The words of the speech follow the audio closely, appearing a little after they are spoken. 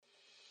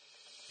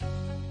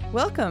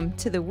Welcome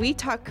to the We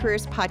Talk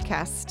Careers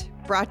podcast,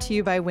 brought to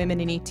you by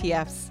Women in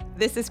ETFs.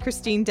 This is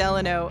Christine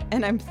Delano,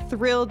 and I'm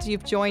thrilled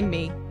you've joined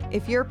me.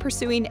 If you're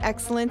pursuing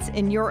excellence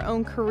in your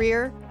own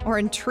career or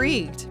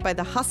intrigued by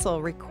the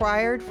hustle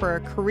required for a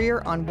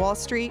career on Wall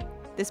Street,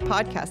 this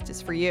podcast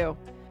is for you.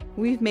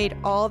 We've made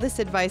all this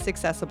advice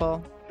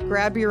accessible.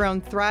 Grab your own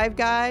Thrive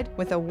Guide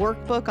with a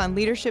workbook on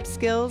leadership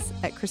skills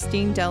at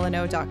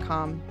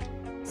christinedelano.com.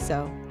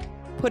 So,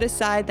 put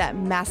aside that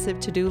massive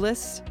to-do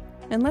list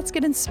and let's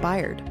get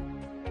inspired.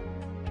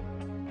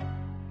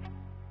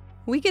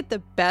 We get the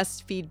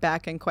best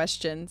feedback and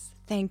questions.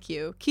 Thank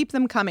you. Keep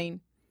them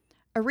coming.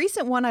 A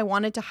recent one I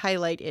wanted to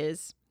highlight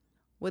is,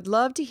 would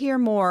love to hear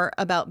more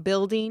about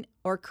building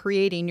or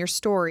creating your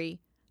story,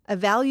 a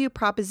value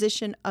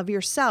proposition of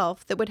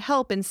yourself that would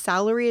help in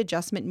salary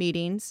adjustment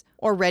meetings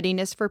or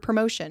readiness for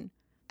promotion.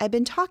 I've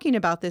been talking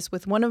about this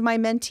with one of my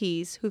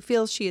mentees who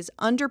feels she is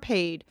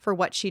underpaid for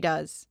what she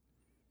does.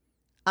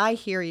 I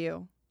hear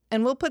you,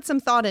 and we'll put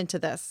some thought into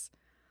this.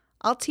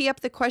 I'll tee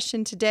up the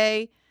question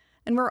today,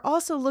 and we're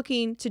also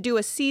looking to do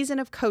a season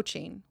of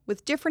coaching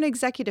with different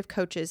executive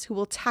coaches who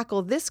will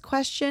tackle this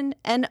question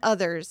and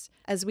others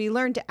as we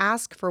learn to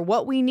ask for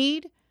what we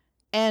need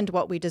and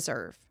what we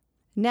deserve.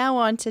 Now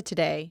on to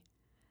today.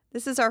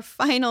 This is our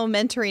final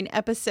mentoring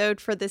episode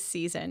for this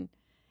season.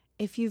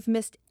 If you've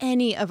missed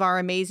any of our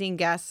amazing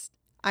guests,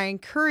 I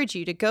encourage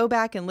you to go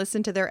back and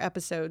listen to their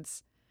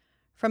episodes.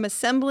 From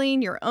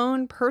assembling your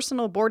own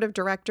personal board of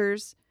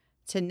directors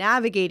to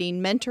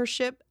navigating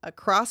mentorship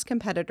across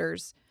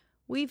competitors,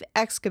 we've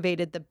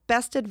excavated the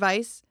best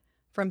advice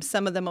from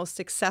some of the most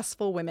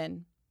successful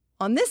women.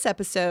 On this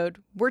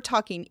episode, we're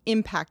talking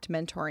impact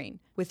mentoring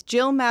with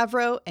Jill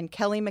Mavro and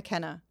Kelly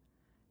McKenna.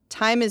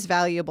 Time is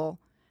valuable.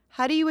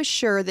 How do you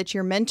assure that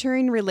your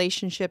mentoring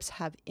relationships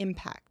have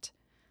impact?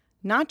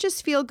 Not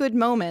just feel-good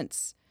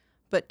moments,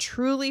 but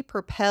truly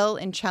propel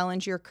and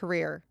challenge your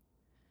career.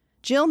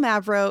 Jill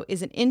Mavro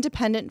is an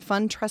independent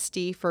fund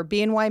trustee for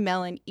BNY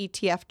Mellon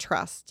ETF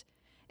Trust,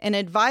 an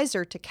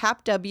advisor to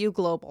CapW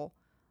Global,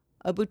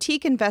 a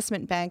boutique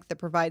investment bank that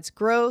provides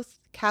growth,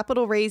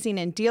 capital raising,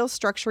 and deal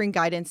structuring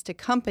guidance to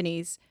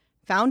companies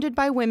founded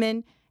by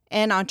women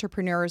and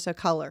entrepreneurs of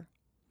color.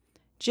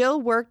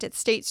 Jill worked at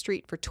State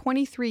Street for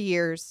 23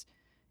 years.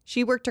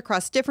 She worked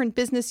across different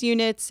business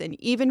units and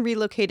even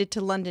relocated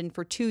to London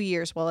for 2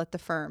 years while at the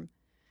firm.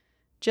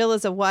 Jill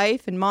is a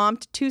wife and mom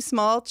to 2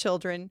 small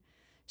children.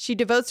 She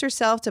devotes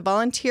herself to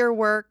volunteer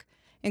work,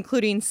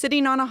 including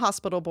sitting on a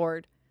hospital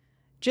board.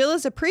 Jill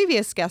is a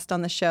previous guest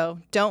on the show.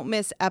 Don't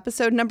miss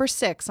episode number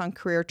 6 on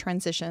career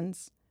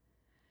transitions.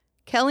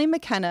 Kelly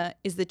McKenna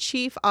is the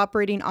Chief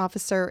Operating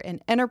Officer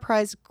and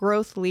Enterprise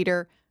Growth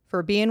Leader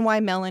for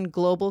BNY Mellon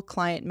Global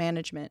Client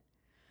Management,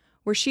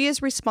 where she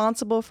is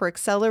responsible for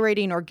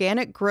accelerating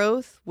organic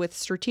growth with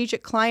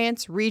strategic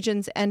clients,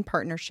 regions, and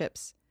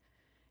partnerships.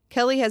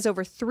 Kelly has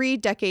over 3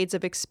 decades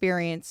of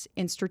experience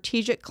in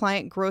strategic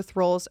client growth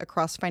roles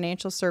across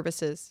financial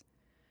services.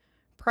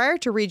 Prior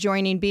to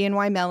rejoining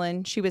BNY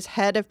Mellon, she was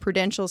head of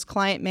Prudential's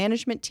client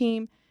management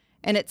team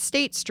and at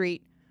State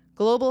Street,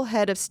 global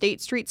head of State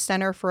Street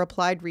Center for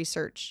Applied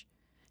Research.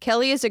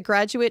 Kelly is a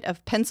graduate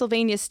of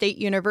Pennsylvania State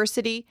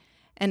University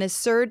and has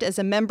served as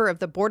a member of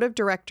the board of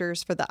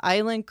directors for the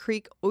Island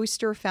Creek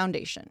Oyster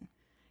Foundation.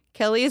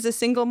 Kelly is a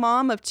single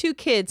mom of 2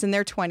 kids in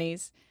their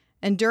 20s,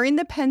 and during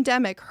the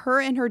pandemic,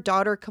 her and her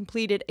daughter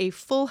completed a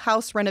full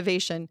house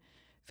renovation,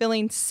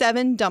 filling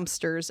 7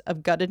 dumpsters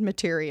of gutted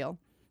material.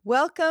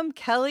 Welcome,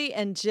 Kelly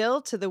and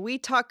Jill, to the We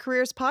Talk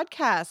Careers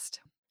podcast.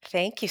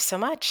 Thank you so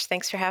much.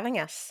 Thanks for having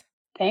us.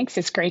 Thanks.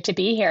 It's great to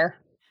be here.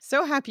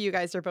 So happy you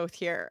guys are both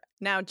here.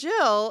 Now,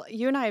 Jill,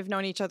 you and I have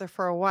known each other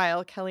for a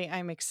while. Kelly,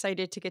 I'm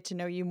excited to get to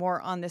know you more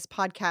on this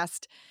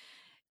podcast.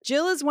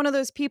 Jill is one of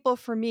those people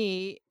for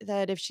me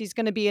that if she's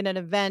going to be in an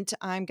event,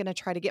 I'm going to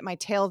try to get my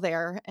tail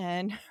there.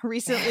 And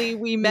recently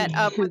we met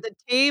up with a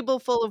table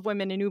full of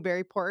women in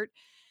Newburyport,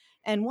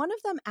 and one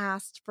of them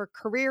asked for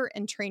career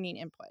and training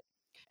input.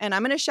 And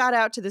I'm going to shout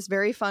out to this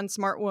very fun,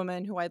 smart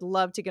woman who I'd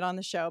love to get on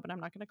the show, but I'm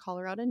not going to call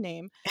her out a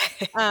name.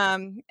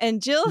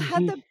 And Jill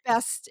had the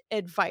best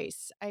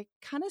advice. I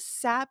kind of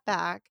sat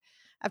back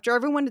after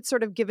everyone had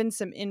sort of given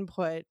some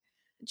input.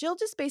 Jill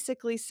just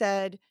basically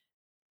said,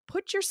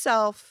 put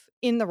yourself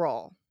in the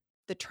role,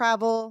 the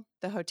travel,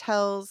 the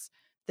hotels,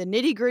 the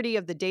nitty gritty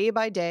of the day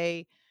by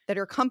day that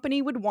her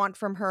company would want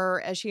from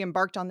her as she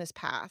embarked on this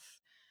path.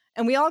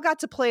 And we all got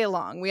to play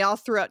along. We all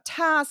threw out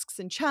tasks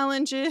and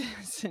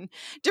challenges and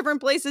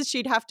different places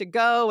she'd have to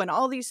go and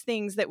all these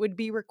things that would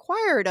be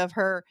required of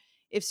her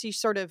if she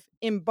sort of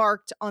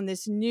embarked on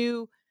this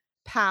new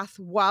path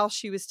while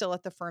she was still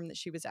at the firm that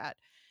she was at.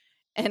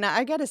 And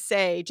I got to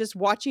say, just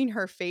watching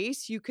her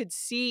face, you could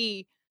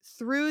see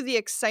through the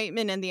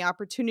excitement and the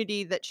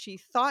opportunity that she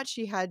thought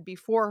she had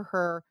before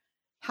her,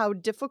 how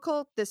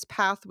difficult this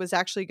path was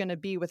actually going to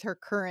be with her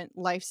current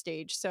life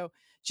stage. So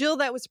Jill,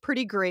 that was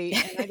pretty great.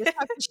 And I just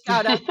have to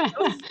shout out,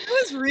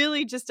 it was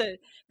really just a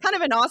kind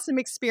of an awesome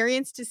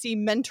experience to see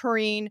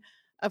mentoring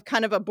of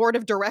kind of a board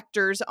of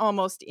directors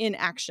almost in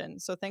action.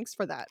 So thanks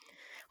for that.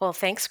 Well,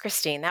 thanks,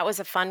 Christine. That was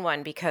a fun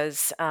one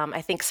because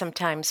I think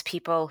sometimes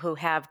people who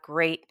have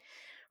great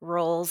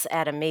roles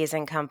at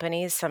amazing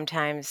companies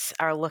sometimes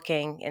are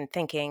looking and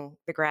thinking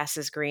the grass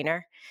is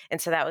greener.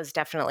 And so that was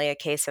definitely a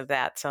case of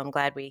that. So I'm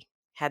glad we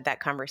had that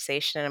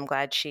conversation and I'm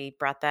glad she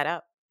brought that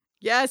up.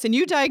 Yes, and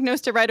you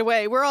diagnosed it right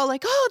away. We're all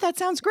like, "Oh, that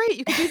sounds great.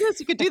 You could do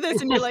this, you could do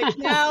this." And you're like,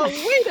 "Now,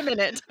 wait a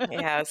minute."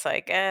 Yeah, I was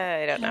like,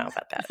 I don't know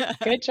about that.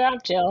 Good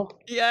job, Jill.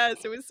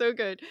 Yes, it was so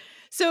good.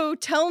 So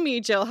tell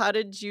me, Jill, how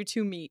did you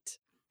two meet?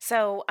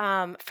 So,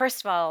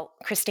 first of all,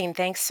 Christine,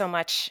 thanks so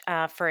much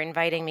for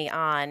inviting me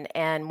on.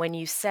 And when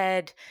you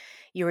said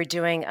you were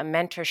doing a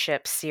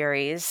mentorship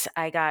series,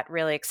 I got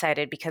really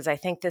excited because I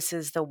think this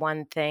is the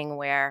one thing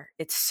where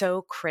it's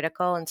so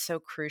critical and so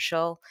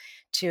crucial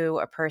to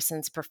a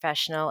person's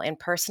professional and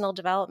personal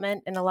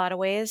development in a lot of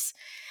ways.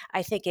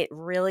 I think it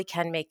really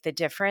can make the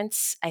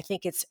difference. I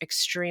think it's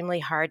extremely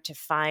hard to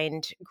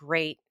find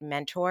great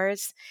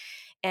mentors.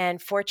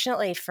 And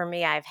fortunately for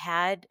me, I've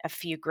had a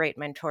few great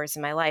mentors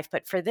in my life.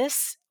 But for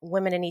this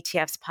Women in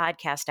ETFs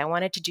podcast, I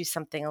wanted to do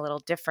something a little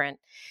different.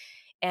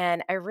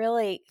 And I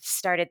really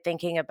started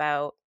thinking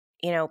about,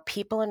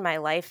 people in my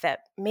life that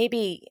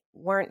maybe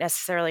weren't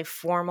necessarily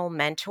formal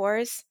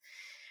mentors,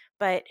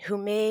 but who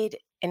made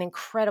an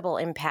incredible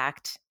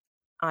impact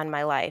on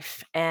my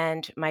life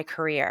and my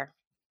career.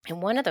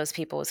 And one of those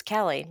people was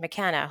Kelly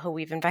McKenna, who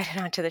we've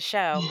invited onto the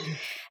show.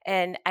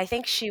 And I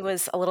think she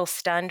was a little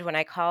stunned when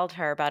I called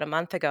her about a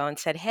month ago and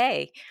said,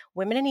 "Hey,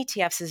 Women in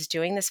ETFs is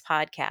doing this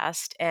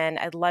podcast, and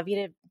I'd love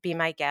you to be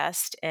my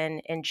guest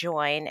and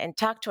join and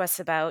talk to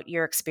us about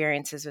your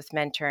experiences with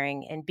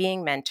mentoring and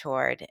being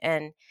mentored."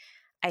 And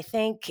I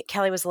think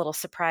Kelly was a little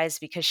surprised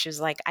because she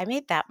was like, "I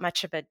made that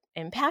much of an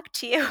impact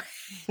to you?"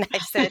 And I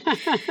said,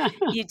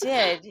 "You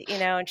did,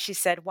 and she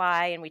said,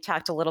 "Why?" And we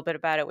talked a little bit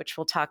about it, which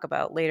we'll talk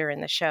about later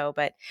in the show.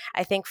 But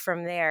I think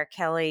from there,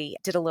 Kelly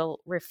did a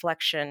little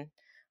reflection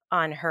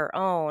on her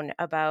own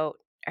about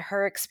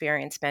her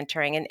experience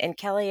mentoring. And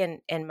Kelly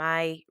and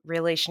my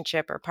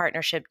relationship or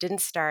partnership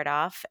didn't start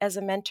off as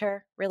a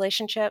mentor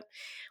relationship.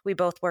 We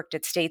both worked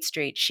at State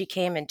Street. She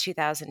came in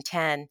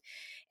 2010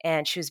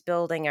 and she was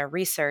building a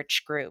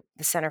research group,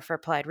 the Center for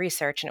Applied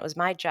Research. And it was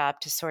my job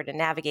to sort of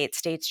navigate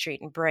State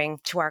Street and bring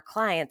to our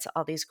clients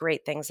all these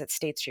great things that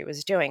State Street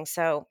was doing.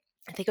 So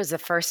I think it was the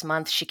first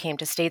month she came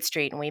to State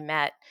Street and we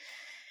met.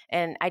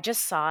 And I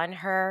just saw in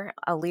her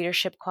a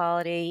leadership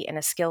quality and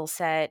a skill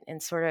set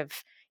and sort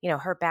of,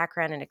 her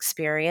background and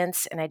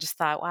experience. And I just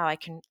thought, wow, I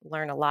can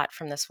learn a lot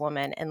from this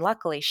woman. And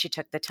luckily, she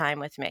took the time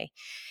with me.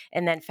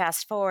 And then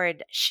fast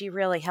forward, she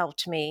really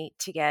helped me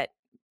to get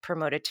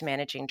promoted to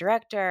managing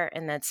director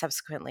and then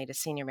subsequently to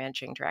senior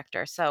managing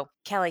director. So,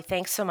 Kelly,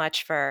 thanks so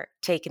much for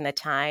taking the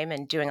time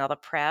and doing all the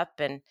prep.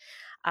 And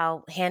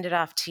I'll hand it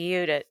off to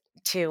you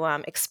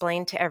to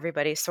explain to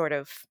everybody sort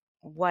of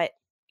what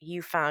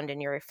you found in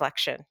your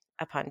reflection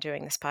upon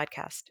doing this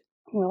podcast.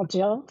 Well,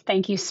 Jill,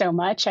 thank you so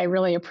much. I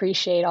really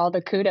appreciate all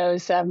the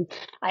kudos. I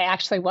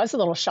actually was a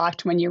little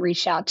shocked when you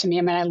reached out to me.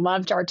 I mean, I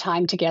loved our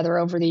time together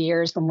over the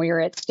years when we were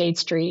at State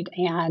Street,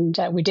 and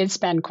we did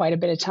spend quite a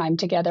bit of time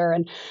together.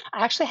 And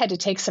I actually had to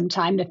take some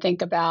time to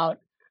think about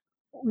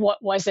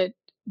what was it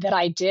that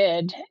I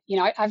did.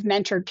 I've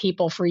mentored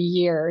people for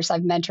years.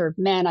 I've mentored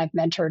men, I've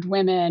mentored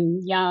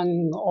women,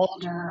 young,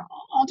 older,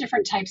 all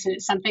different types. And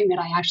it's something that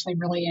I actually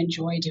really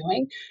enjoy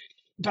doing.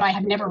 But I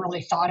have never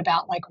really thought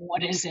about, like,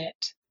 what is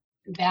it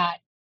that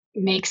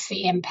makes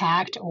the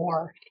impact,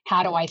 or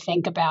how do I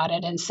think about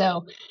it? And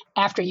so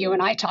after you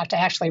and I talked, I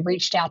actually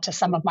reached out to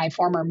some of my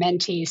former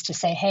mentees to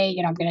say, hey,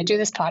 I'm going to do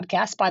this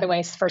podcast. By the way,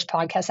 it's the first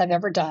podcast I've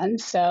ever done.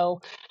 So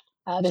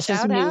this is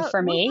Shout new out.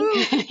 for me.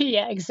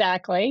 Yeah,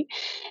 exactly.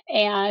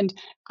 And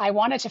I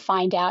wanted to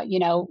find out,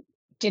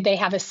 did they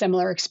have a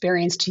similar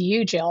experience to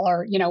you, Jill,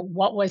 or,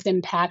 what was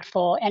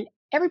impactful? And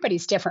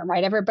everybody's different,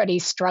 right?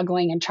 Everybody's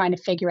struggling and trying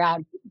to figure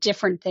out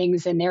different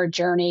things in their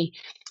journey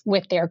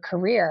with their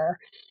career.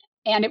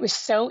 And it was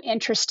so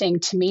interesting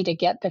to me to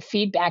get the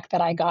feedback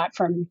that I got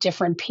from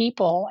different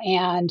people.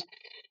 And,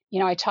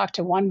 I talked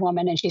to one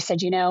woman and she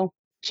said,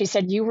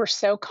 you were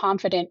so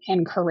confident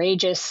and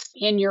courageous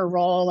in your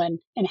role and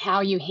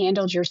how you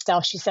handled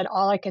yourself. She said,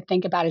 all I could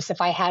think about is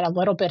if I had a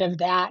little bit of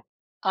that,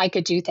 I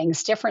could do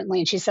things differently.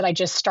 And she said, I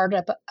just started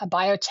up a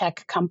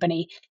biotech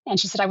company. And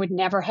she said, I would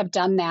never have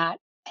done that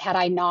had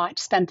I not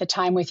spent the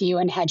time with you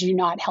and had you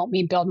not helped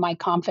me build my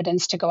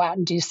confidence to go out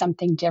and do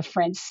something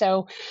different.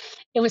 So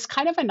it was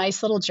kind of a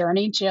nice little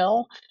journey,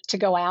 Jill, to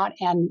go out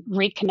and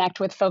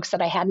reconnect with folks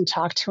that I hadn't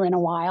talked to in a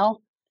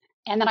while.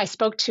 And then I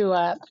spoke to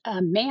a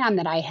man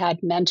that I had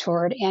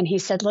mentored, and he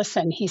said,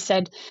 listen, he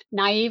said,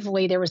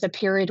 naively, there was a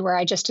period where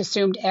I just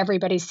assumed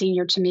everybody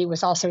senior to me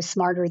was also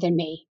smarter than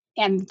me.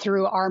 And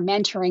through our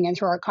mentoring and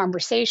through our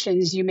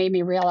conversations, you made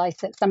me realize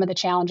that some of the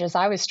challenges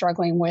I was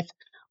struggling with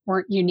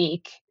weren't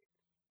unique.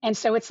 And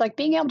so it's like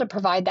being able to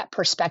provide that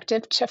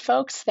perspective to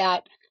folks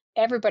that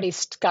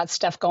everybody's got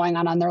stuff going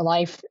on in their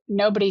life.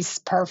 Nobody's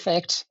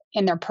perfect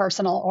in their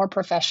personal or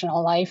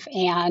professional life.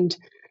 And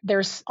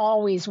there's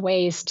always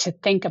ways to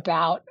think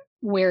about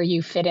where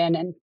you fit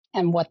in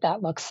and what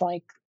that looks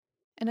like.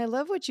 And I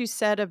love what you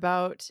said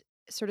about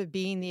sort of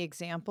being the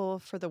example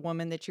for the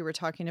woman that you were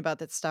talking about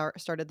that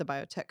started the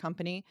biotech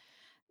company.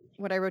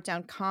 What I wrote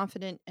down,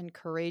 confident and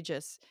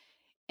courageous.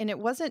 And it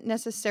wasn't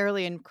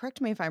necessarily, and correct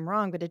me if I'm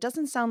wrong, but it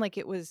doesn't sound like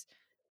it was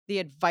the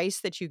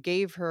advice that you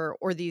gave her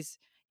or these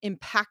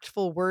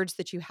impactful words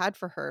that you had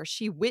for her.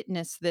 She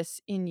witnessed this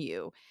in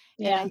you.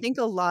 And I Yeah. think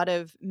a lot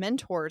of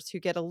mentors who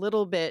get a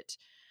little bit,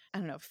 I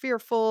don't know,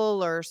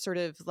 fearful or sort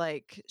of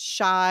like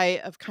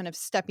shy of kind of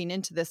stepping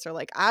into this are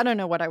like, I don't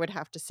know what I would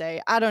have to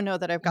say. I don't know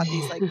that I've got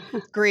these like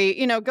great,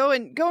 go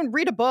and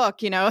read a book,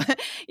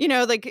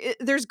 like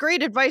there's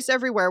great advice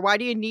everywhere. Why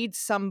do you need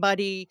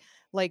somebody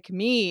like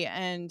me?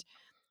 And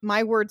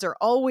my words are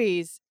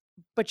always,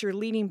 but you're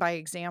leading by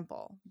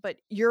example, but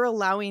you're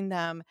allowing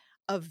them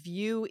a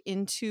view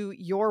into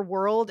your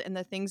world and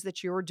the things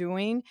that you're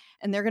doing,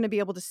 and they're going to be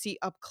able to see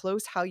up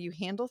close how you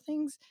handle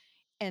things,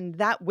 and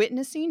that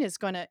witnessing is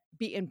going to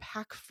be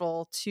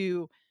impactful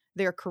to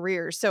their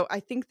careers. So I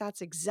think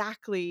that's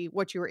exactly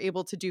what you were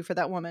able to do for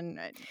that woman. Is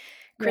that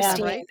Yeah.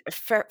 Christine,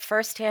 right?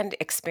 firsthand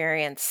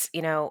experience,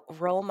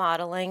 role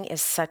modeling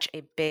is such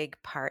a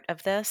big part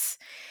of this.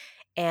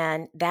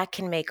 And that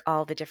can make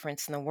all the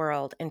difference in the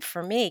world. And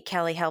for me,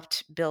 Kelly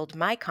helped build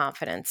my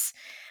confidence.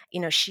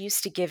 She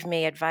used to give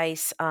me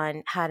advice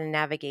on how to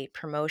navigate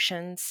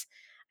promotions,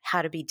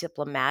 how to be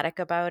diplomatic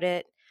about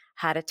it,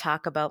 how to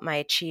talk about my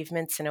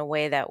achievements in a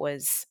way that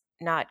was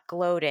not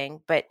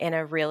gloating, but in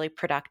a really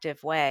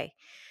productive way.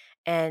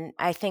 And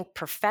I think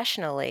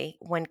professionally,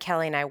 when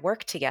Kelly and I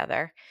worked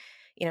together,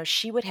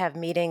 she would have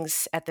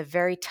meetings at the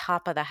very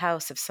top of the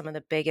house of some of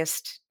the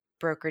biggest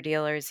broker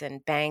dealers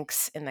and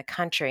banks in the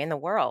country, in the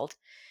world.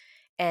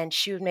 And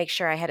she would make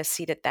sure I had a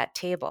seat at that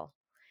table.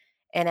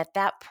 And at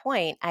that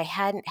point, I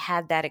hadn't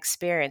had that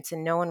experience,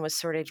 and no one was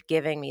sort of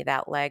giving me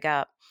that leg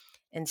up.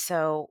 And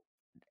so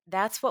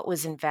that's what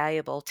was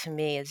invaluable to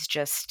me is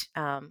just,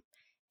 and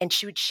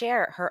she would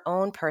share her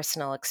own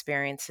personal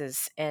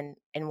experiences and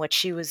what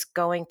she was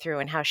going through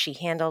and how she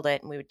handled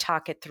it. And we would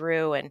talk it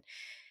through.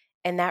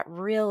 And that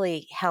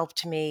really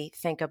helped me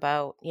think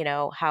about,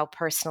 how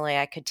personally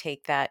I could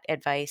take that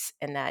advice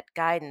and that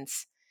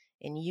guidance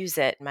and use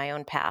it in my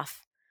own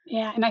path.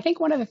 Yeah. And I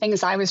think one of the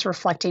things I was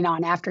reflecting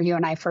on after you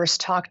and I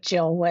first talked,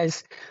 Jill,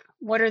 was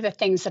what are the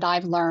things that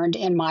I've learned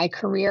in my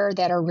career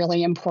that are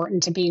really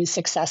important to being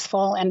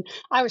successful? And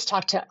I always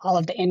talk to all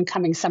of the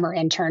incoming summer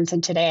interns.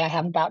 And today I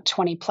have about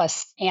 20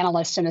 plus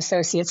analysts and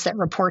associates that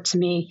report to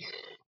me.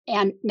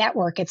 And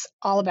network, it's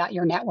all about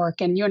your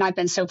network. And you and I have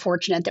been so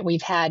fortunate that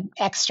we've had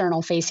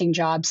external facing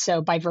jobs.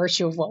 So, by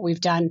virtue of what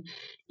we've done,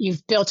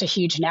 you've built a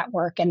huge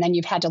network and then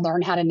you've had to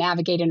learn how to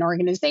navigate an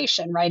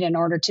organization, right, in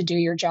order to do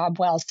your job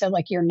well. So,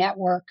 like your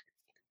network,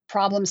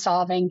 problem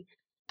solving,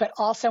 but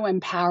also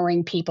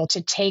empowering people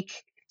to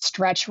take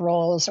stretch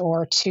roles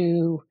or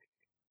to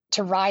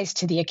rise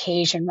to the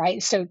occasion,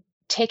 right? So,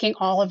 taking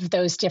all of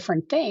those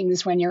different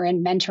things when you're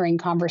in mentoring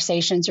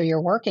conversations or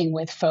you're working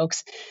with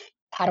folks,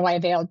 how do I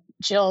avail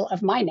Jill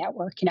of my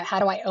network? How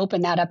do I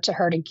open that up to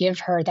her to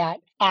give her that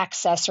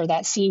access or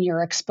that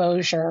senior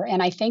exposure?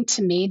 And I think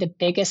to me, the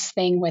biggest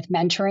thing with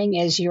mentoring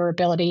is your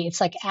ability,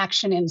 it's like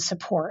action and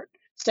support.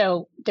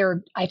 So there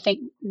are, I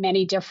think,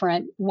 many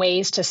different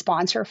ways to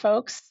sponsor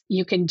folks.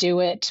 You can do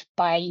it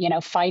by,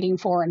 fighting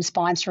for and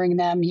sponsoring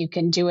them. You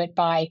can do it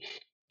by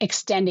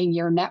extending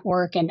your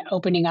network and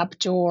opening up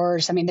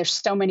doors. I mean, there's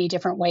so many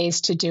different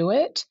ways to do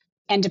it.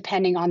 And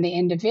depending on the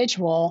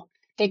individual,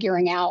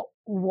 figuring out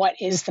what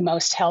is the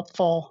most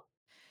helpful.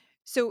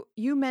 So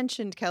you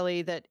mentioned,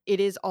 Kelly, that it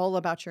is all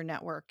about your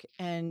network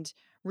and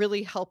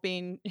really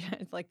helping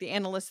like the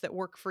analysts that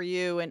work for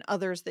you and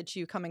others that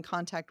you come in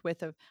contact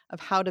with of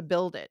how to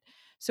build it.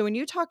 So when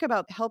you talk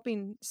about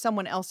helping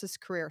someone else's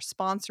career,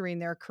 sponsoring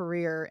their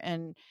career,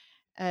 and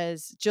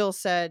as Jill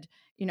said,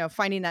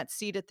 finding that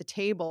seat at the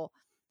table,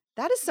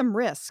 that is some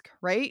risk,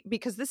 right?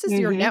 Because this is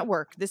your Hmm.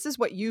 network. This is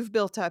what you've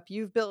built up.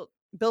 You've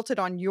built it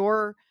on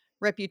your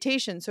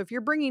reputation. So if you're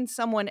bringing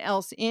someone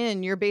else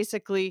in, you're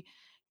basically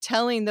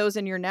telling those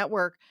in your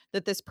network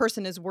that this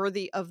person is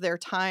worthy of their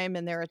time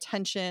and their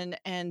attention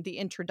and the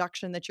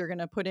introduction that you're going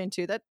to put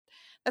into that.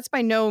 That's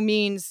by no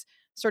means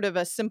sort of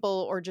a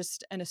simple or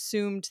just an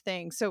assumed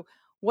thing. So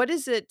what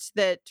is it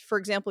that, for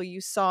example,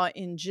 you saw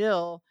in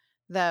Jill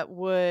that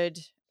would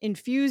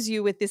infuse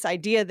you with this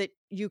idea that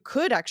you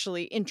could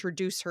actually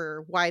introduce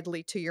her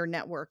widely to your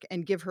network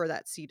and give her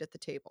that seat at the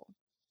table?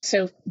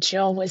 So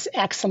Jill was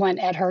excellent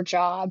at her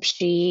job.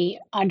 She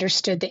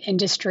understood the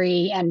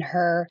industry and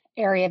her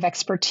area of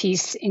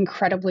expertise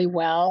incredibly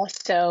well.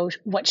 So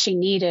what she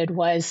needed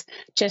was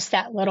just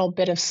that little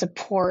bit of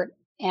support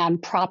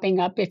and propping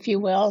up, if you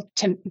will,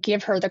 to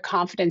give her the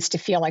confidence to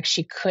feel like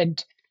she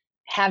could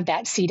have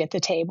that seat at the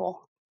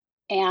table.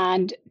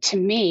 And to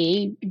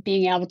me,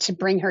 being able to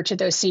bring her to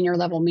those senior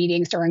level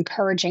meetings or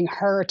encouraging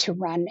her to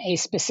run a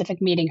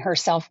specific meeting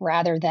herself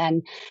rather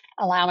than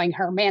allowing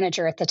her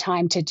manager at the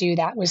time to do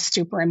that was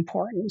super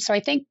important. So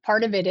I think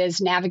part of it is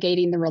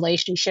navigating the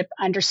relationship,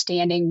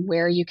 understanding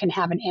where you can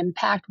have an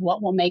impact,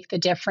 what will make the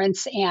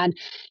difference. And,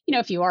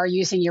 if you are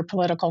using your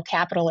political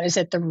capital, is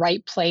it the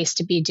right place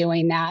to be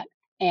doing that?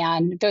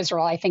 And those are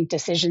all, I think,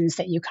 decisions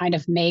that you kind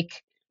of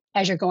make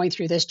as you're going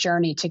through this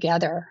journey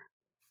together.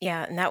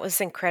 Yeah, and that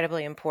was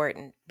incredibly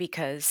important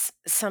because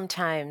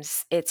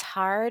sometimes it's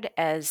hard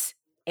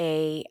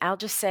I'll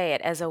just say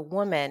it, as a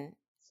woman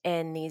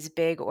in these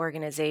big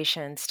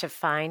organizations to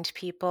find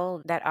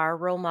people that are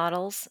role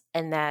models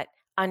and that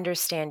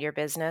understand your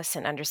business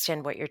and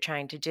understand what you're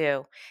trying to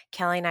do.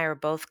 Kelly and I were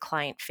both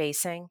client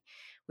facing.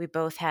 We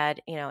both had,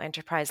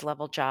 enterprise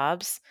level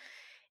jobs.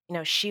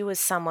 She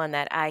was someone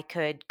that I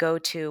could go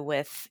to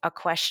with a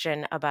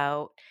question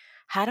about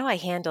how do I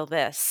handle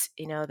this?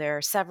 There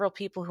are several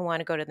people who want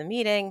to go to the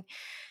meeting.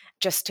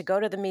 Just to go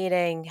to the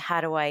meeting,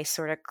 how do I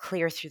sort of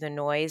clear through the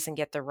noise and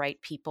get the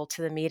right people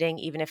to the meeting,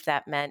 even if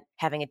that meant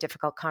having a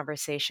difficult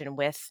conversation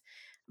with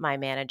my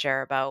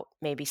manager about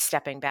maybe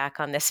stepping back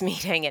on this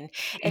meeting.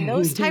 And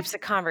those types of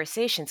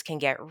conversations can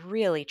get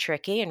really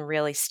tricky and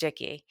really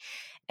sticky.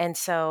 And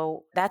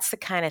so that's the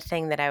kind of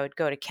thing that I would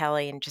go to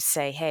Kelly and just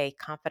say, hey,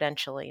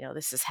 confidentially,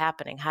 this is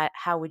happening.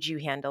 How would you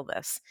handle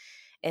this?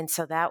 And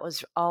so that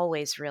was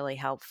always really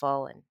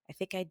helpful. And I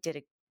think I did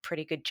a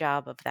pretty good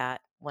job of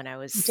that when I You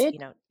was, did. You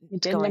did an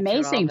going through all of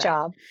amazing that.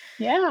 job.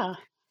 Yeah.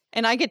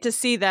 And I get to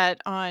see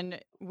that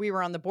we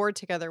were on the board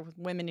together with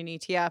women in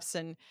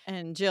ETFs,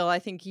 and Jill, I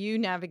think you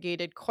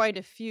navigated quite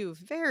a few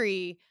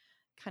very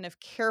kind of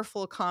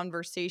careful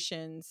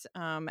conversations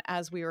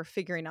as we were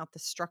figuring out the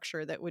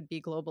structure that would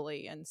be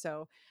globally. And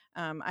so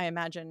I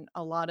imagine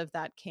a lot of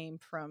that came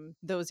from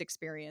those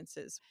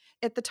experiences.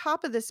 At the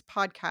top of this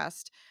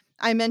podcast,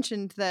 I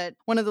mentioned that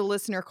one of the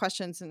listener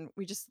questions, and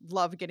we just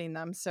love getting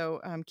them,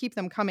 so keep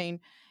them coming,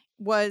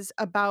 was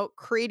about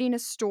creating a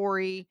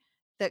story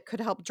that could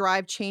help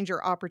drive change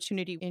or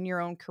opportunity in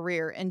your own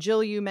career. And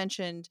Jill, you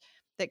mentioned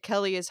that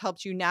Kelly has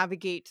helped you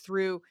navigate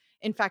through,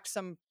 in fact,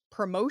 some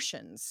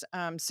promotions.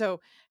 So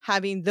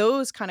having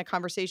those kind of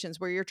conversations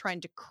where you're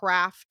trying to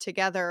craft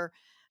together,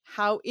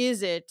 how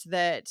is it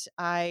that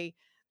I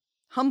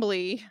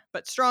humbly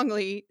but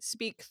strongly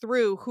speak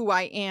through who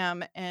I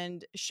am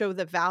and show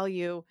the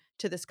value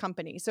to this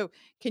company? So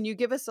can you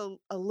give us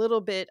a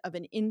little bit of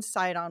an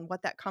insight on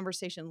what that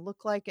conversation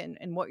looked like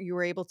and what you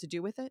were able to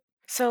do with it?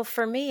 So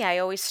for me, I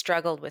always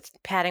struggled with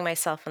patting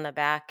myself on the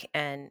back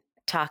and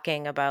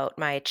talking about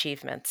my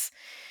achievements.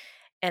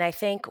 And I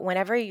think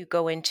whenever you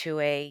go into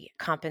a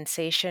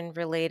compensation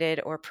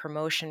related or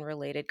promotion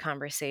related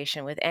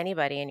conversation with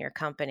anybody in your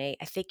company,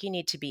 I think you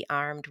need to be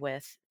armed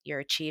with your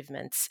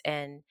achievements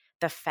and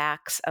the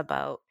facts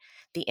about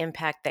the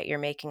impact that you're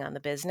making on the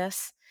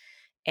business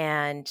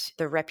and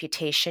the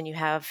reputation you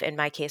have, in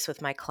my case,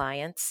 with my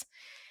clients.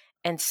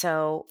 And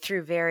so,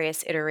 through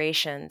various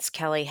iterations,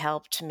 Kelly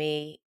helped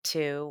me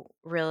to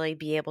really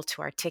be able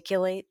to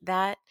articulate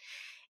that.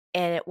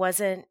 And it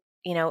wasn't,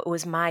 it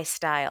was my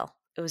style.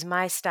 It was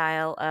my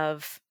style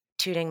of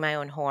tooting my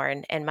own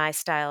horn and my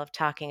style of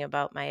talking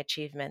about my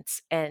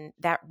achievements. And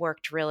that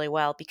worked really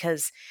well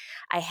because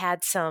I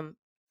had some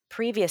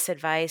previous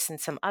advice and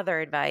some other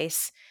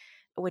advice,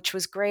 which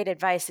was great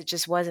advice. It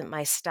just wasn't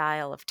my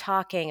style of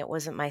talking, it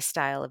wasn't my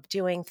style of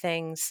doing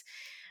things.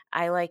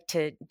 I like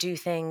to do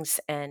things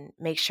and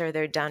make sure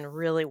they're done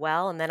really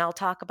well, and then I'll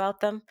talk about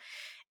them.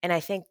 And I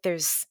think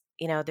there's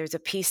a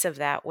piece of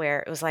that where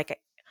it was like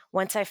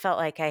once I felt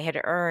like I had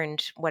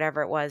earned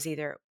whatever it was,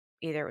 either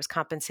it was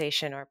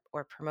compensation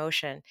or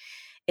promotion,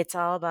 it's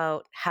all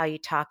about how you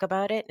talk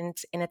about it. And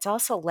it's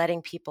also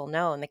letting people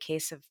know, in the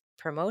case of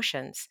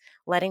promotions,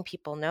 letting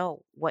people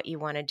know what you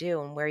want to do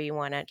and where you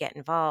want to get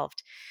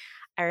involved.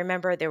 I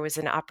remember there was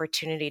an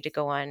opportunity to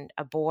go on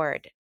a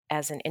board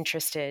as an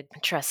interested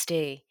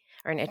trustee,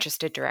 or an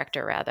interested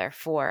director rather,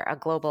 for a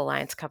global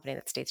alliance company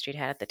that State Street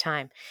had at the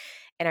time.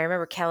 And I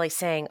remember Kelly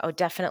saying, oh,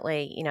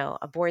 definitely,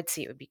 a board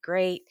seat would be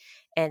great.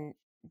 And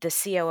the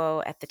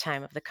COO at the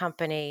time of the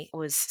company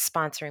was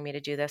sponsoring me to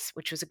do this,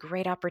 which was a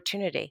great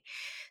opportunity.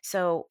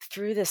 So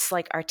through this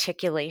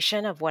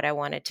articulation of what I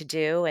wanted to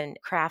do and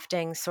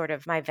crafting sort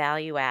of my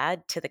value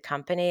add to the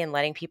company and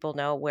letting people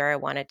know where I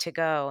wanted to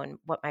go and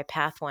what my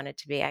path wanted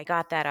to be, I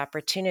got that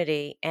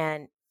opportunity.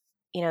 And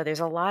there's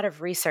a lot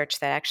of research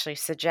that actually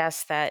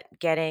suggests that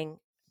getting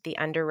the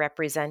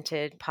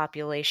underrepresented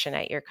population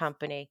at your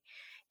company,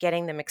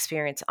 getting them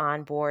experience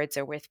on boards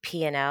or with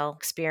P&L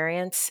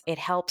experience, it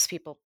helps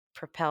people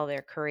propel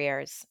their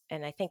careers.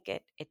 And I think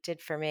it did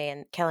for me.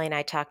 And Kelly and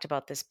I talked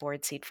about this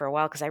board seat for a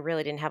while because I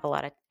really didn't have a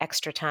lot of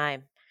extra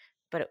time,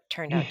 but it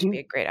turned out to be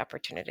a great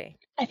opportunity.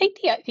 I think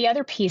the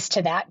other piece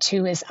to that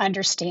too is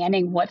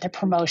understanding what the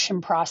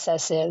promotion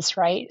process is,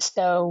 right?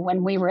 So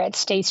when we were at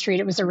State Street,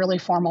 it was a really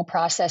formal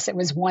process. It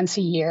was once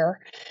a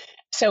year.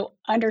 So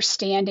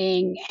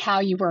understanding how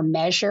you were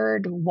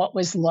measured, what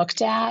was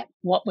looked at,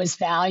 what was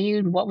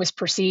valued, what was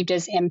perceived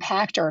as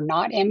impact or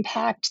not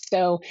impact.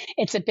 So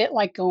it's a bit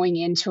like going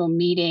into a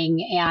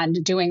meeting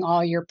and doing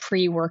all your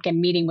pre-work and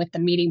meeting with the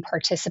meeting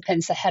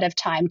participants ahead of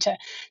time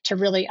to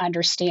really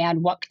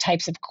understand what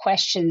types of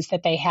questions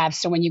that they have.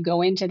 So when you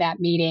go into that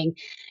meeting,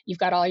 you've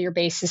got all your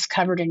bases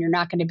covered and you're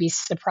not going to be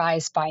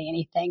surprised by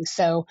anything.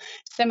 So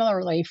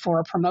similarly, for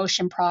a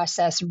promotion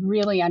process,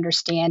 really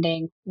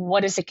understanding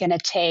what is it going to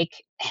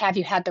take? Have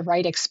you had the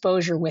right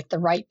exposure with the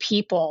right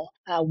people?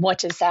 What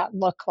does that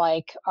look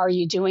like? Are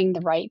you doing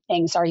the right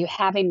things? Are you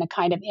having the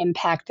kind of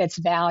impact that's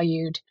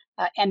valued?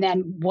 And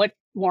then what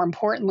more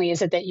importantly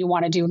is it that you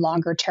want to do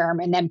longer term,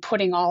 and then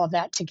putting all of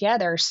that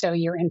together so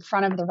you're in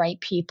front of the right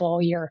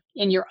people, you're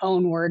in your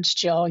own words,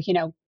 Jill,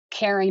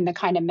 carrying the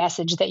kind of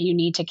message that you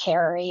need to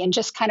carry and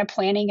just kind of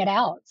planning it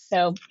out.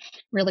 So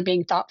really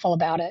being thoughtful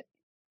about it.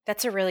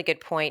 That's a really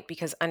good point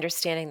because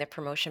understanding the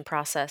promotion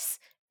process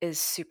is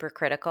super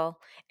critical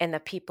and the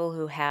people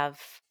who have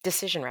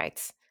decision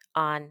rights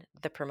on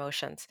the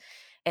promotions.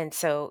 And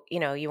so,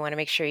 you want to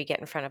make sure you get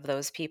in front of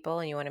those people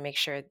and you want to make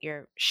sure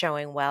you're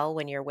showing well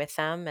when you're with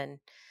them. And,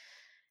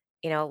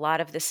 a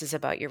lot of this is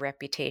about your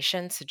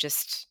reputation. So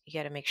just, you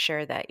got to make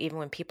sure that even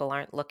when people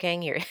aren't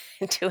looking, you're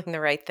doing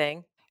the right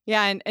thing.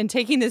 Yeah, and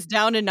taking this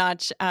down a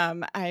notch,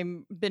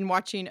 I've been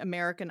watching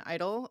American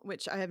Idol,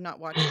 which I have not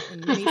watched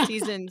in many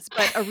seasons,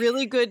 but a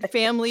really good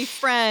family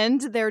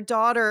friend, their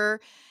daughter,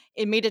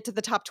 it made it to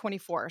the top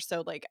 24.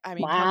 So, like, I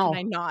mean, how can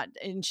I Wow. not?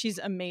 And she's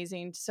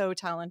amazing, so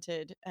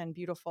talented and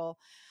beautiful.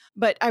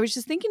 But I was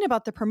just thinking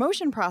about the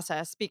promotion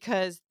process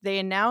because they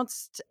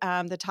announced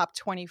the top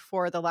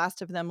 24, the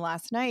last of them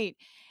last night.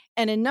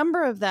 And a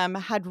number of them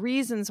had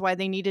reasons why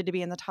they needed to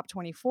be in the top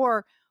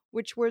 24,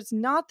 which was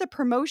not the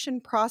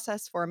promotion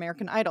process for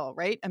American Idol,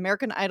 right?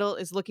 American Idol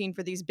is looking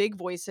for these big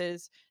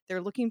voices.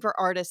 They're looking for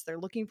artists. They're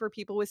looking for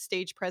people with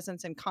stage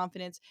presence and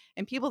confidence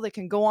and people that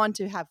can go on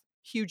to have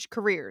huge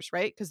careers,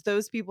 right? Because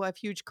those people have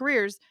huge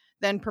careers,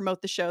 then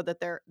promote the show that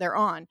they're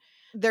on.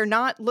 They're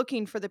not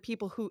looking for the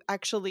people who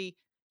actually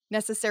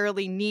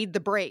necessarily need the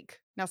break.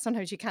 Now,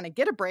 sometimes you kind of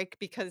get a break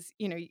because,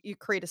 you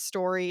create a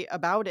story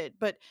about it.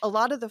 But a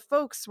lot of the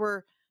folks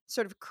were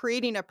sort of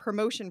creating a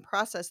promotion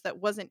process that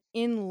wasn't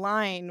in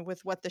line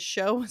with what the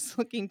show was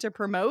looking to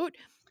promote.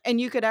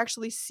 And you could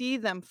actually see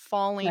them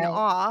falling Right.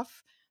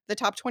 off the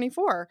top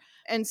 24.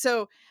 And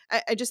so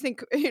I just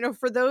think,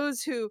 for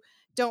those who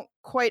don't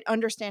quite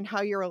understand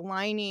how you're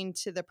aligning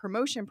to the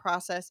promotion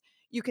process,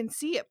 you can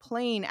see it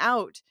playing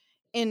out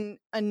in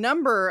a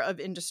number of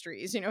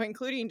industries,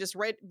 including just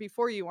right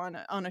before you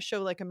on a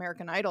show like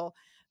American Idol.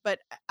 But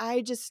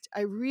I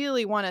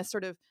really want to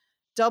sort of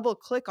double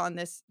click on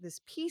this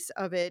piece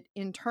of it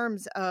in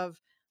terms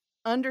of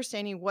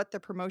understanding what the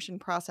promotion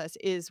process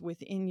is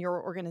within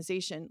your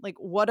organization. Like,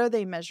 what are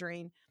they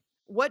measuring?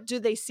 What do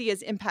they see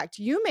as impact?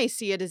 You may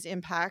see it as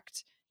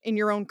impact in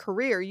your own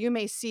career. You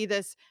may see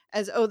this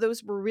as, oh,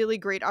 those were really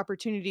great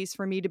opportunities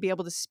for me to be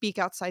able to speak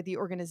outside the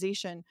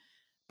organization.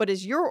 But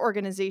is your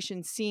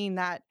organization seeing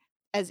that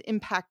as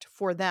impact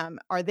for them?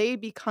 Are they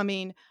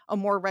becoming a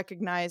more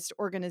recognized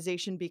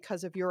organization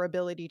because of your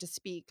ability to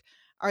speak?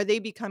 Are they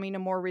becoming a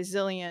more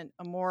resilient,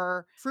 a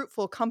more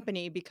fruitful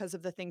company because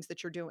of the things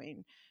that you're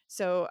doing?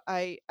 So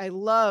I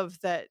love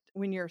that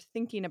when you're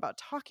thinking about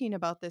talking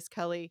about this,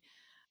 Kelly,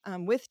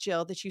 with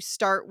Jill, that you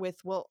start with,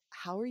 well,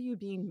 how are you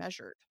being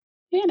measured?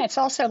 Yeah, and it's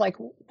also like,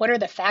 what are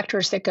the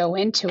factors that go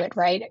into it,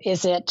 right?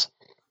 Is it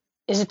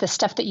the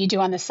stuff that you do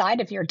on the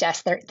side of your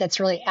desk that's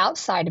really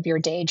outside of your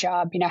day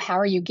job? How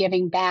are you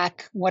giving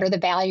back? What are the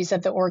values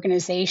of the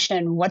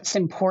organization? What's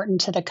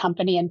important to the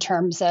company in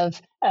terms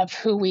of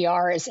who we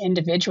are as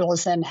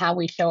individuals and how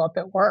we show up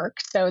at work?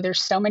 So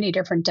there's so many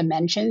different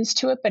dimensions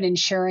to it, but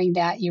ensuring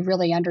that you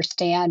really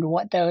understand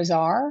what those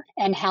are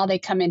and how they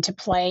come into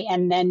play.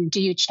 And then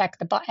do you check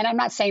the box? And I'm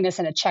not saying this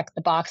in a check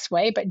the box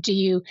way, but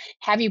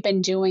have you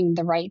been doing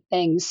the right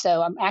things?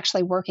 So I'm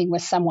actually working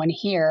with someone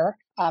here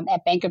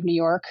at Bank of New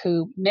York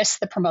who missed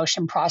the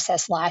promotion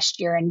process last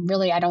year and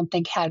really, I don't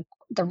think, had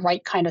the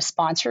right kind of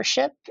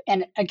sponsorship.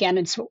 And again,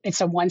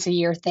 it's a once a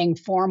year thing,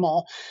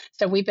 formal.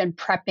 So we've been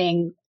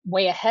prepping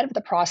way ahead of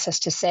the process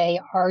to say,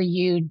 are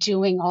you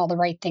doing all the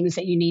right things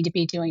that you need to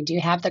be doing? Do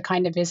you have the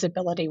kind of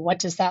visibility? What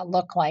does that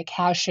look like?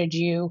 How should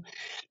you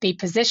be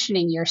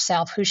positioning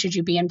yourself? Who should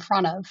you be in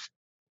front of?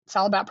 It's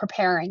all about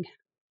preparing.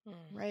 Mm.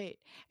 Right.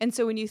 And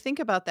so when you think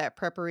about that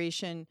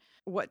preparation,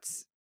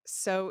 what's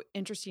so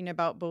interesting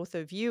about both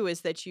of you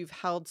is that you've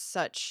held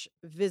such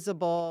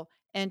visible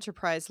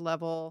enterprise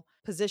level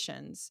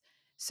positions.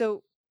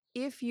 So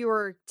if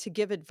you're to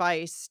give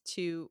advice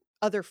to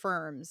other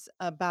firms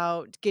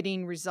about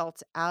getting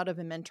results out of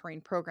a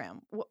mentoring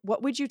program,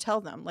 what would you tell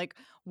them? Like,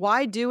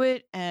 why do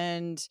it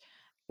and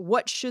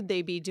what should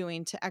they be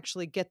doing to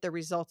actually get the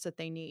results that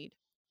they need?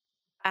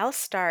 I'll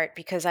start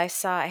because I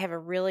have a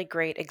really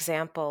great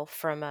example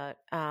from a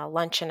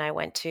luncheon I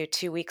went to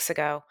 2 weeks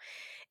ago.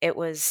 It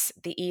was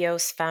the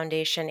EOS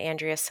Foundation,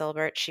 Andrea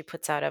Silbert. She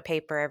puts out a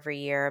paper every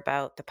year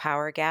about the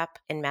power gap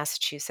in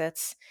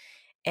Massachusetts.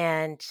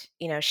 And,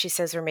 she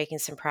says we're making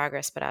some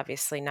progress, but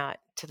obviously not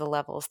to the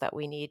levels that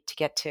we need to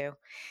get to.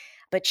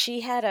 But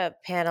she had a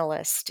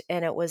panelist,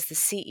 and it was the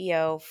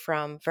CEO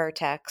from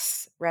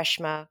Vertex,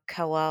 Reshma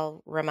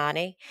Kawal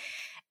Ramani.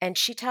 And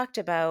she talked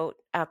about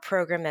a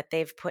program that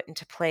they've put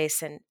into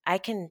place. And I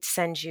can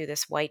send you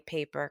this white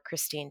paper,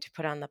 Christine, to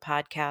put on the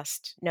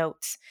podcast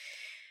notes,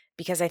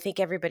 because I think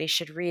everybody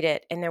should read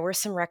it. And there were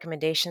some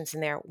recommendations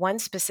in there. One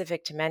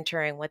specific to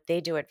mentoring. What they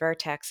do at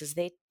Vertex is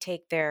they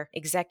take their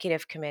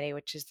executive committee,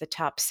 which is the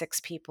top 6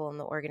 people in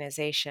the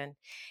organization,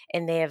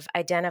 and they have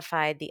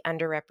identified the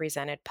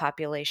underrepresented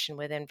population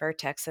within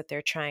Vertex that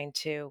they're trying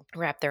to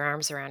wrap their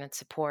arms around and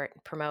support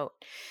and promote.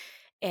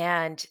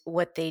 And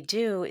what they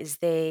do is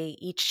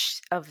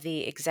each of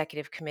the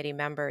executive committee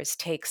members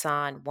takes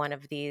on one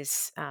of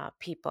these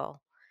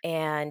people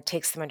and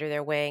takes them under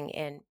their wing,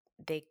 and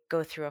they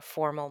go through a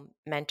formal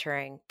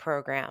mentoring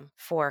program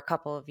for a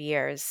couple of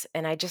years.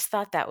 And I just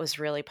thought that was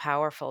really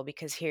powerful,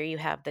 because here you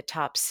have the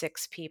top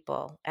 6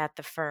 people at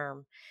the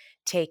firm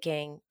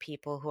taking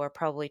people who are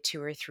probably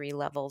 2 or 3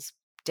 levels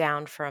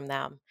down from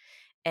them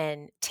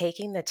and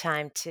taking the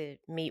time to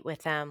meet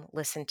with them,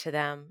 listen to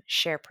them,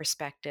 share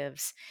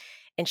perspectives.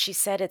 And she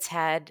said it's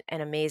had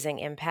an amazing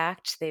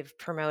impact. They've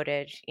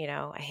promoted,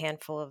 a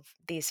handful of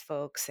these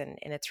folks, and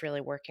it's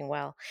really working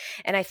well.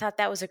 And I thought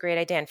that was a great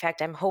idea. In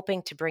fact, I'm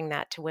hoping to bring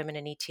that to women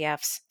in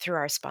ETFs through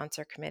our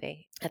sponsor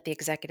committee at the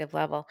executive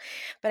level.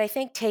 But I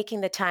think taking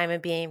the time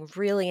and being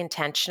really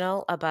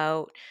intentional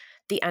about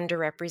the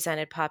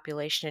underrepresented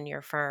population in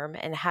your firm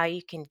and how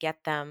you can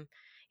get them,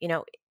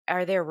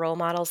 are there role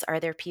models?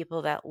 Are there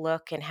people that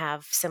look and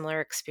have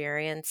similar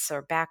experience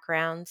or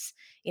backgrounds,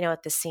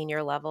 at the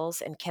senior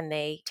levels? And can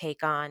they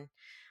take on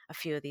a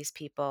few of these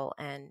people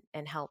and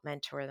help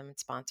mentor them and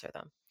sponsor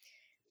them?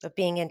 But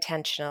being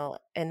intentional.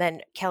 And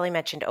then Kelly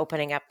mentioned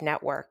opening up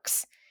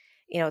networks.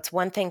 It's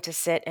one thing to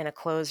sit in a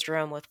closed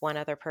room with one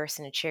other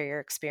person and share your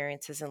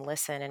experiences and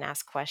listen and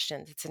ask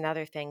questions. It's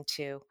another thing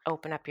to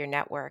open up your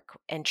network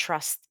and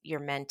trust your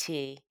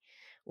mentee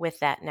with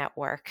that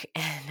network.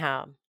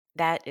 And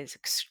that is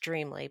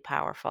extremely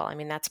powerful. I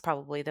mean, that's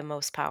probably the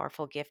most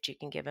powerful gift you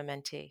can give a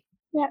mentee.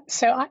 Yeah,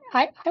 so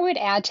I would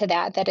add to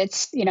that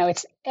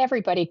it's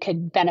everybody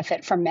could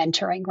benefit from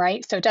mentoring,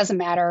 right? So it doesn't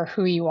matter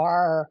who you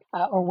are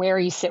or where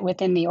you sit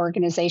within the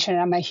organization.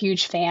 I'm a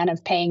huge fan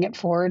of paying it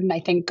forward, and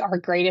I think our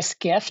greatest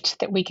gift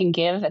that we can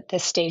give at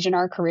this stage in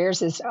our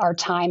careers is our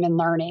time and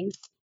learnings.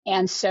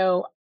 And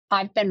so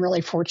I've been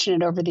really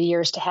fortunate over the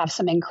years to have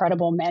some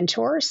incredible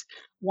mentors.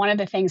 One of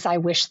the things I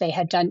wish they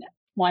had done,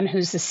 one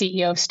who's the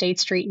CEO of State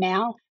Street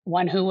now,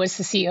 one who was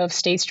the CEO of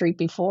State Street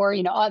before,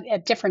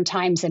 at different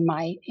times in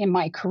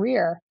my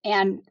career.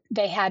 And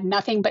they had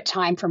nothing but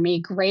time for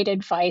me, great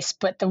advice.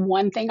 But the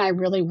one thing I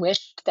really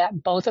wished that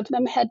both of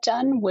them had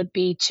done would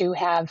be to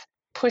have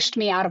pushed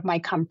me out of my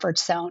comfort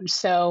zone.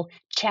 So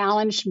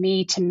challenged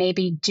me to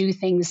maybe do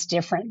things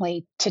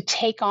differently, to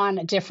take on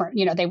a different,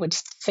 they would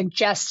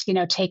suggest,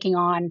 taking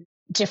on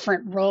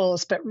different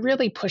roles, but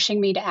really pushing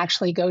me to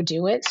actually go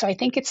do it. So I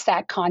think it's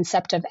that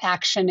concept of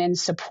action and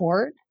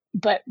support,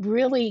 but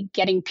really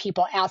getting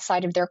people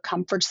outside of their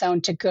comfort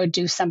zone to go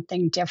do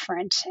something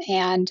different.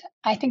 And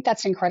I think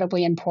that's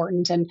incredibly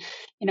important. And,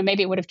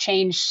 maybe it would have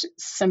changed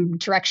some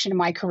direction in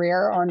my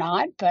career or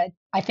not. But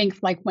I think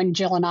like when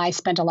Jill and I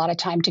spent a lot of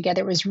time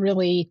together, it was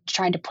really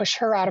trying to push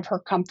her out of her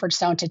comfort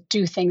zone to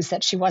do things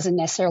that she wasn't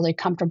necessarily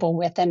comfortable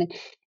with. And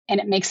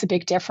it makes a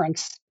big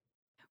difference.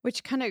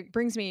 Which kind of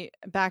brings me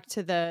back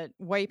to the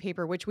white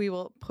paper, which we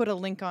will put a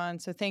link on.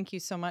 So thank you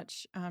so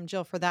much,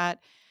 Jill, for that.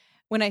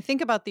 When I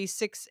think about these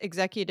 6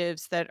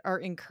 executives that are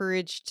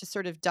encouraged to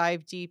sort of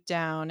dive deep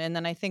down, and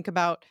then I think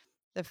about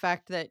the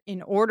fact that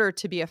in order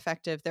to be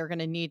effective, they're going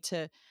to need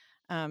to,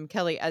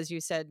 Kelly, as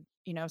you said,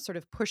 sort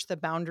of push the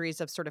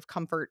boundaries of sort of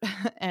comfort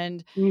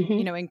and,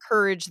 Hmm.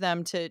 encourage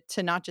them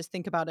to not just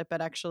think about it, but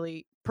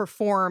actually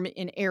perform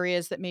in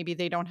areas that maybe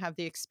they don't have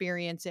the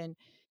experience in.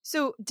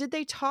 So, did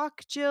they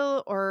talk,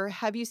 Jill, or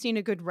have you seen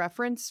a good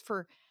reference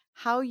for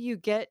how you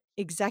get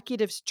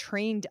executives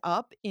trained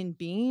up in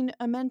being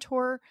a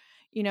mentor?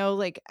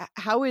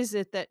 How is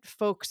it that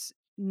folks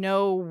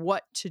know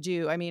what to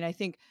do? I mean, I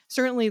think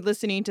certainly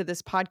listening to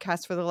this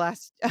podcast for the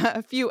last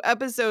few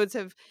episodes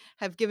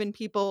have given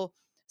people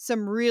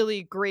some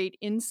really great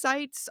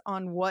insights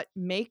on what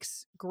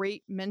makes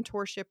great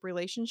mentorship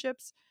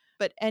relationships.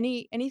 But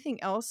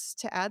anything else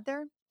to add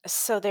there?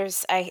 So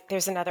there's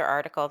another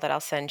article that I'll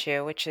send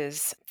you, which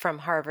is from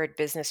Harvard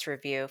Business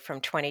Review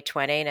from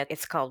 2020, and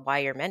it's called "Why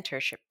Your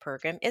Mentorship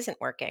Program Isn't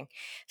Working."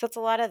 So it's a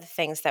lot of the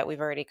things that we've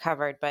already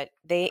covered, but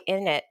they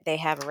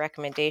have a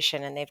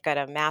recommendation, and they've got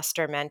a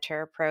master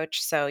mentor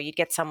approach. So you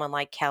get someone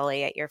like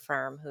Kelly at your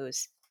firm,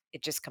 who's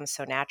it just comes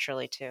so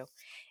naturally to,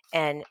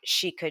 and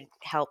she could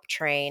help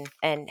train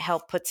and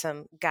help put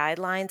some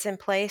guidelines in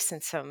place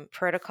and some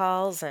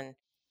protocols. And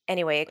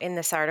anyway, in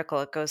this article,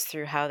 it goes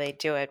through how they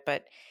do it,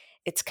 but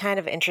it's kind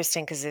of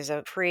interesting because there's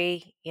a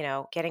pre,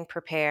 getting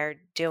prepared,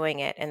 doing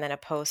it, and then a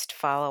post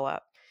follow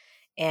up.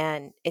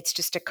 And it's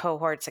just a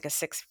cohort. It's like a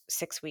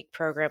six week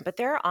program. But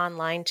there are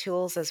online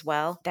tools as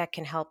well that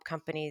can help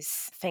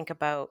companies think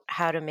about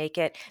how to make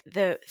it.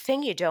 The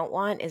thing you don't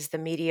want is the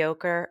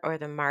mediocre or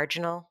the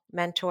marginal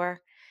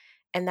mentor.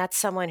 And that's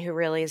someone who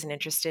really isn't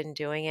interested in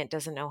doing it,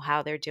 doesn't know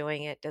how they're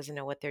doing it, doesn't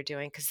know what they're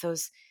doing.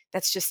 Because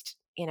that's just,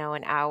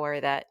 an hour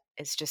that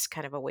is just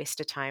kind of a waste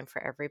of time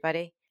for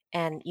everybody.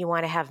 And you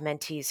want to have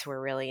mentees who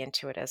are really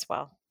into it as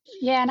well.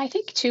 Yeah, and I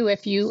think too,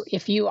 if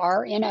you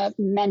are in a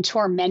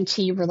mentor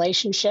mentee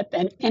relationship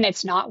and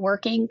it's not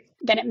working,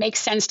 then it makes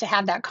sense to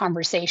have that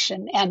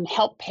conversation and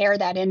help pair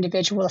that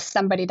individual with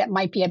somebody that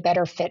might be a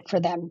better fit for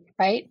them,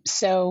 right?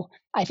 So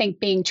I think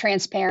being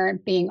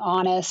transparent, being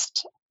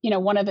honest,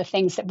 one of the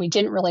things that we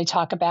didn't really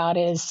talk about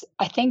is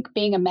I think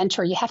being a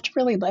mentor, you have to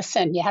really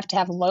listen. You have to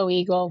have low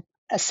ego,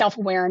 a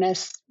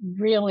self-awareness,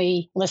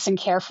 really listen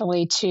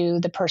carefully to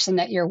the person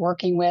that you're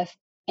working with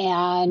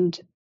and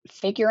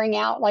figuring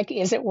out, like,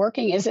 is it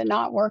working? Is it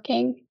not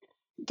working?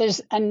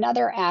 There's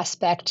another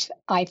aspect,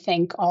 I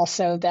think,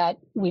 also that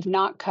we've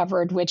not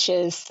covered, which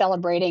is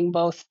celebrating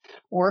both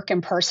work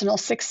and personal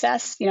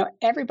success.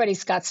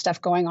 Everybody's got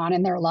stuff going on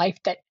in their life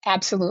that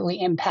absolutely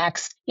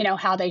impacts,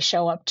 how they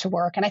show up to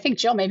work. And I think,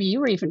 Jill, maybe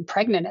you were even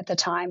pregnant at the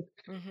time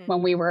Mm-hmm.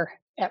 when we were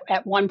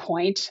at one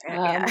point.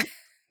 Yeah.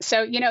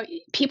 So,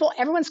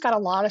 everyone's got a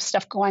lot of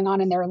stuff going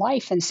on in their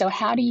life. And so,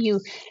 how do you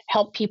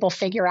help people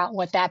figure out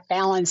what that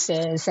balance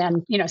is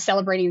and,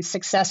 celebrating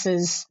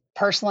successes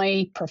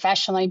personally,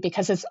 professionally,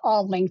 because it's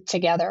all linked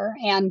together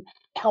and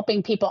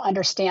helping people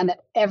understand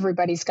that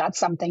everybody's got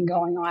something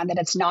going on, that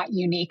it's not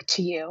unique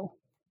to you.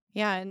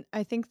 Yeah, and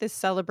I think this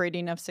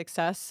celebrating of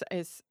success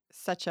is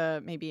such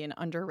a maybe an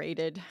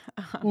underrated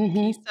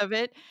piece Hmm. of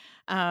it.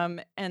 And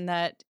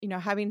that,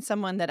 having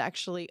someone that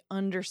actually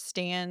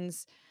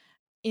understands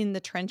in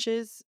the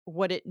trenches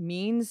what it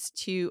means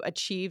to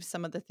achieve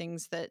some of the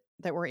things that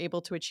we're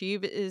able to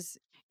achieve is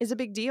a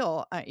big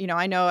deal.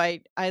 I know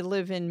I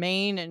live in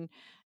Maine, and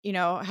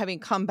having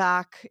come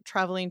back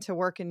traveling to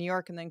work in New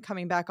York and then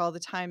coming back all the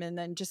time, and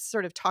then just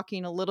sort of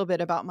talking a little bit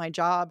about my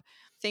job,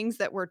 things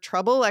that were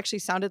trouble actually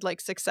sounded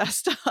like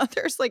success to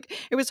others. Like,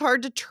 it was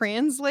hard to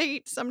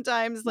translate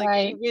sometimes, like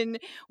Right.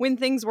 when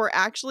things were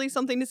actually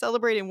something to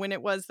celebrate and when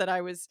it was that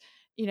I was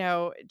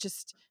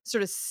just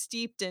sort of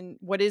steeped in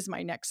what is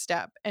my next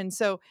step. And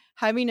so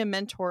having a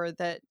mentor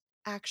that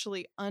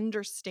actually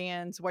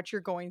understands what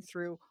you're going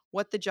through,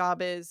 what the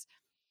job is,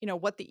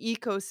 what the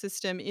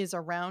ecosystem is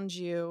around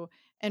you,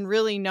 and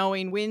really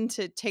knowing when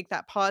to take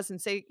that pause and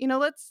say,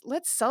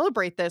 let's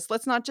celebrate this.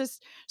 Let's not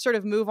just sort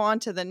of move on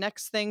to the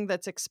next thing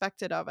that's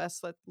expected of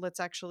us. Let's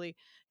actually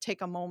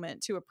take a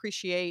moment to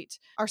appreciate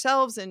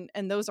ourselves and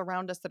those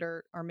around us that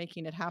are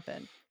making it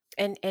happen.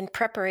 And in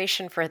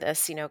preparation for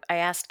this, I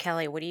asked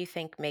Kelly, what do you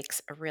think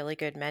makes a really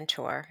good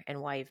mentor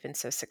and why you've been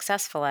so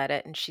successful at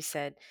it? And she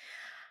said,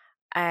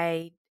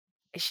 I,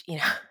 sh- you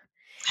know,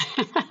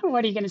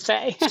 What are you going to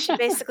say? she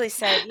basically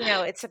said,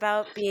 it's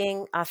about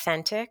being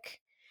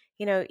authentic.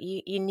 You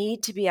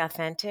need to be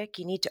authentic.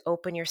 You need to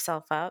open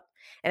yourself up.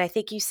 And I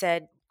think you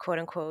said, quote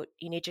unquote,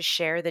 you need to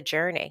share the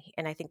journey.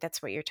 And I think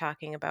that's what you're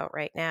talking about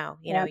right now.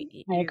 Yeah, I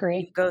You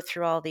agree. go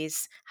through all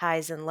these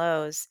highs and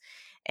lows,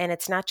 and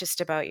it's not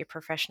just about your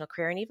professional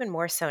career. And even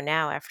more so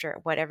now after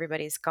what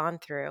everybody's gone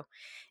through,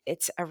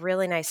 it's a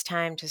really nice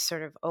time to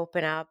sort of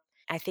open up.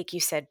 I think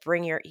you said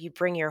you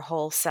bring your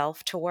whole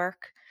self to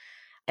work,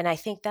 and I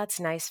think that's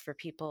nice for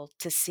people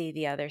to see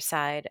the other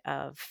side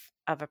of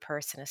a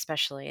person,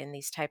 especially in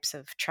these types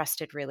of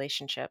trusted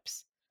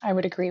relationships. I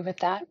would agree with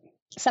that.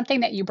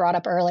 Something that you brought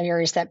up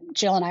earlier is that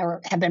Jill and I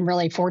have been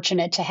really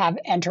fortunate to have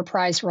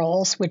enterprise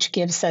roles, which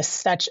gives us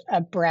such a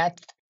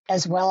breadth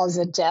as well as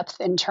a depth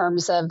in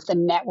terms of the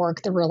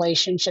network, the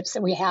relationships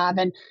that we have.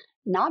 And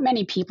not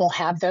many people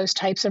have those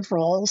types of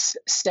roles.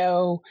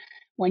 So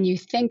when you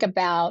think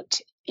about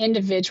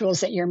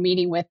individuals that you're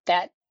meeting with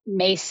that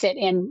may sit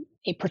in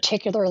a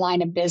particular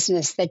line of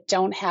business that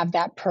don't have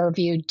that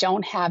purview,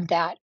 don't have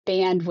that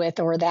bandwidth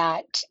or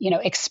that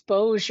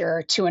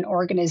exposure to an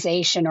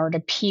organization or to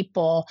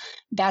people,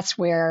 that's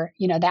where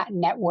that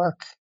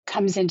network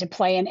comes into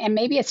play. And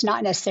maybe it's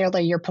not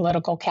necessarily your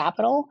political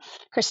capital,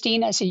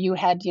 Christine, as you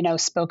had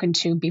spoken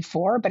to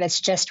before, but it's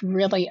just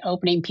really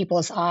opening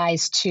people's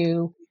eyes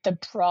to the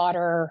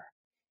broader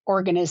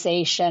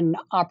organization,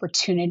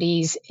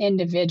 opportunities,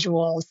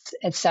 individuals,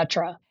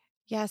 etc.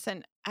 Yes,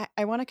 and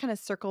I want to kind of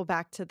circle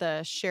back to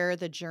the share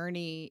the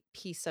journey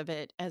piece of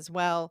it as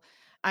well.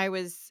 I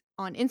was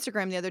on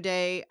Instagram the other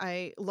day.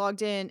 I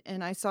logged in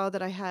and I saw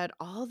that I had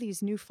all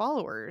these new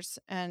followers,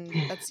 and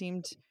that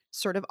seemed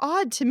sort of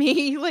odd to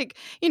me. Like,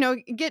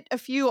 get a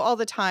few all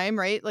the time,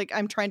 right? Like,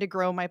 I'm trying to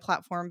grow my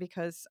platform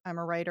because I'm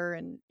a writer,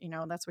 and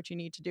that's what you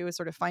need to do is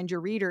sort of find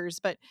your readers.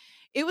 But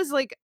it was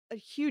like a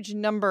huge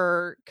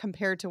number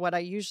compared to what I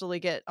usually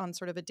get on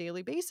sort of a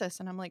daily basis.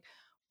 And I'm like,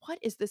 what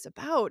is this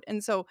about?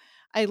 And so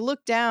I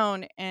looked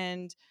down,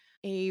 and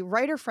a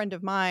writer friend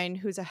of mine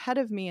who's ahead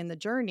of me in the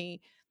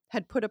journey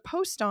had put a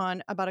post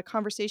on about a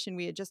conversation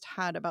we had just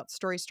had about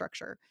story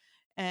structure.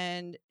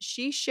 And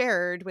she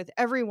shared with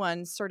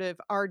everyone sort of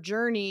our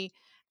journey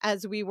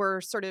as we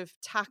were sort of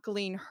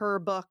tackling her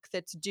book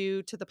that's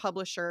due to the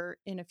publisher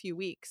in a few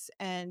weeks.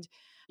 And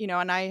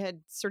and I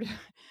had sort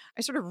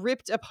of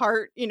ripped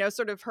apart,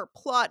 sort of her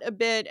plot a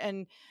bit,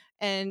 and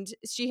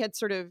she had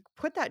sort of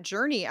put that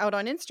journey out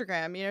on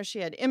Instagram. She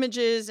had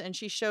images and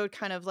she showed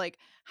kind of like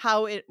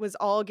how it was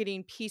all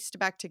getting pieced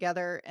back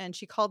together, and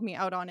she called me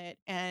out on it.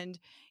 And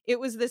it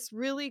was this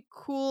really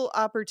cool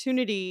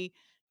opportunity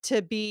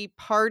to be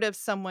part of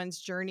someone's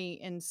journey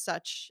in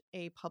such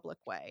a public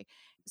way.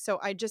 So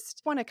I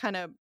just want to kind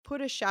of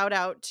put a shout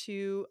out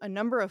to a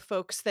number of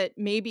folks that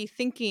may be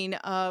thinking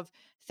of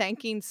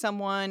thanking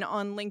someone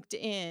on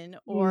LinkedIn, Mm.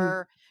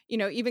 or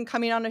even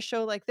coming on a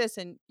show like this,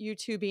 and you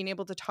two being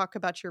able to talk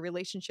about your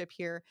relationship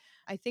here.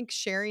 I think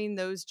sharing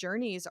those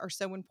journeys are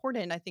so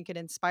important. I think it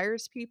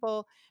inspires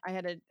people. I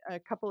had a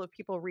couple of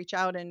people reach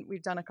out, and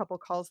we've done a couple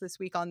calls this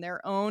week on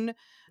their own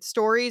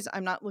stories.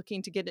 I'm not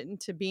looking to get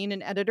into being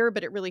an editor,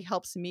 but it really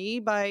helps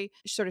me by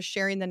sort of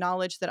sharing the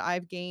knowledge that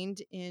I've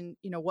gained in,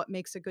 what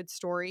makes a good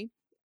story.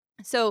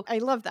 So I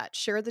love that.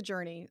 Share the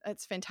journey.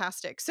 That's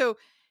fantastic. So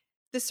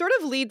this sort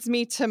of leads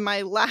me to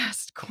my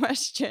last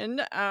question.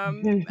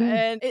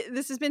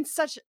 This has been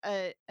such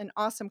an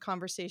awesome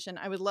conversation.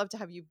 I would love to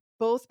have you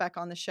both back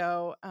on the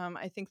show.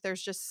 I think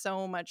there's just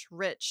so much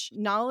rich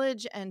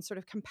knowledge and sort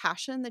of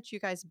compassion that you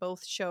guys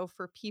both show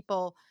for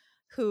people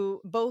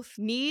who both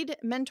need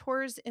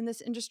mentors in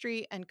this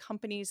industry and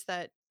companies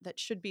that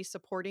should be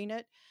supporting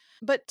it.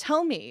 But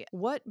tell me,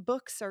 what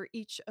books are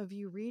each of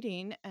you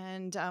reading,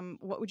 and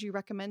what would you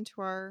recommend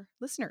to our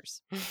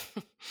listeners?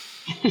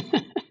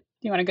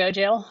 You want to go,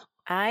 Jill?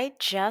 I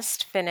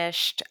just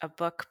finished a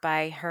book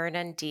by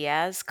Hernan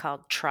Diaz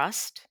called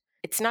Trust.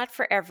 It's not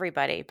for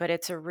everybody, but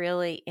it's a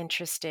really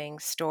interesting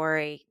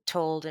story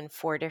told in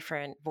 4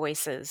 different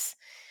voices.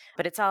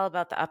 But it's all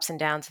about the ups and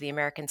downs of the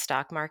American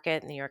stock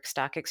market and the New York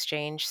Stock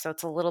Exchange. So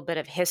it's a little bit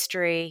of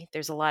history.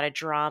 There's a lot of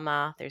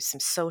drama. There's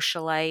some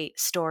socialite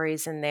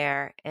stories in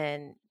there.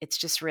 And it's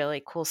just really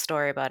a cool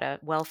story about a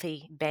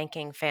wealthy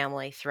banking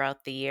family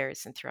throughout the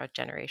years and throughout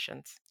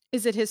generations.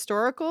 Is it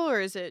historical,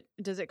 or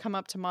does it come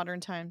up to modern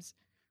times?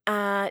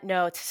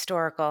 No, it's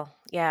historical.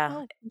 Yeah.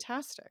 Oh,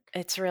 fantastic.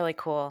 It's really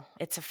cool.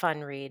 It's a fun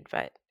read,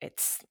 but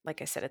it's,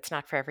 like I said, it's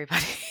not for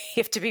everybody.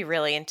 You have to be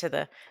really into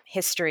the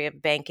history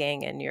of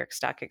banking and New York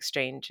Stock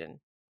Exchange and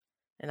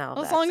all Well,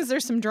 that. as long as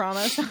there's some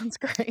drama, sounds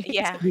great.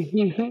 Yeah.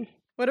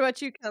 What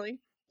about you, Kelly?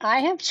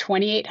 I have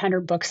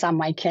 2,800 books on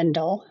my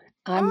Kindle.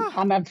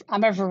 I'm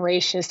a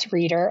voracious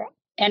reader,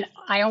 and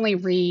I only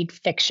read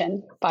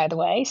fiction, by the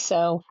way.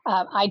 So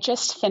I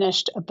just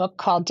finished a book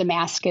called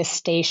Damascus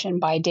Station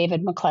by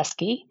David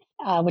McCluskey,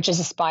 which is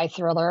a spy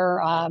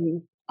thriller.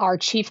 Our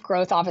chief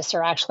growth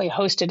officer actually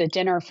hosted a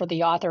dinner for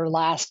the author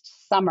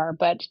last summer,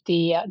 but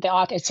the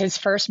author, it's his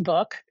first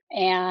book,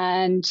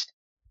 and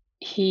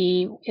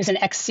he is an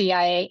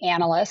ex-CIA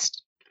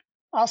analyst,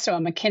 also a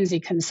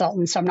McKinsey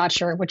consultant. So I'm not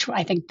sure which.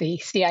 I think the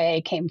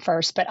CIA came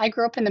first, but I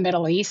grew up in the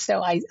Middle East,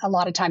 so I a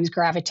lot of times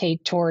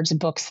gravitate towards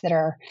books that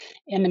are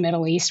in the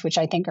Middle East, which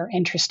I think are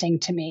interesting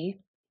to me.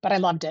 But I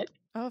loved it.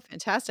 Oh,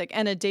 fantastic.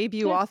 And a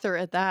debut author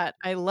at that.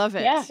 I love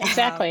it. Yeah,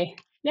 exactly.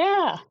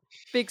 Yeah.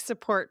 Big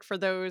support for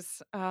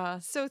those.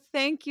 So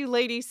thank you,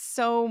 ladies,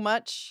 so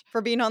much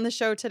for being on the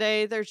show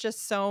today. There's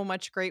just so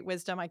much great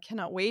wisdom. I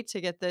cannot wait to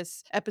get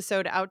this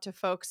episode out to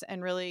folks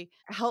and really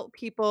help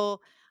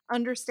people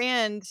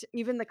understand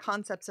even the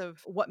concepts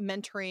of what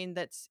mentoring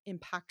that's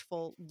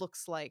impactful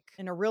looks like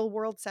in a real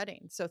world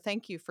setting. So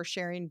thank you for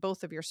sharing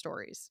both of your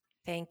stories.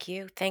 Thank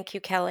you. Thank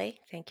you, Kelly.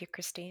 Thank you,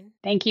 Christine.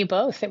 Thank you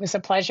both. It was a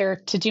pleasure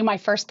to do my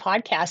first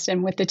podcast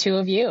and with the two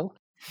of you.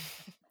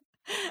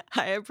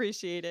 I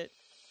appreciate it.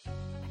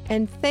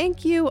 And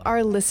thank you,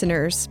 our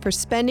listeners, for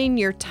spending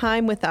your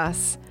time with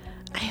us.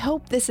 I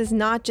hope this is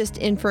not just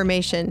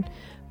information,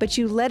 but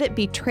you let it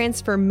be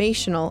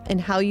transformational in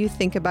how you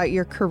think about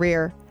your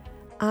career.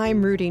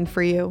 I'm rooting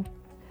for you.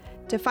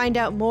 To find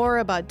out more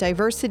about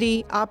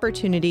diversity,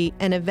 opportunity,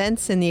 and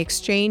events in the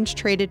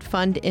exchange-traded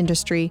fund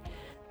industry,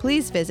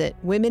 please visit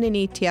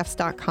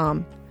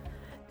womeninetfs.com.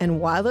 And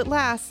while it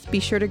lasts,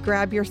 be sure to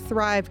grab your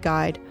Thrive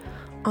Guide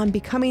on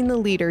becoming the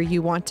leader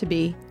you want to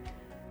be.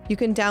 You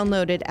can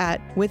download it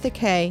at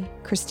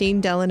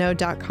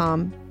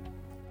christinedelano.com.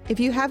 If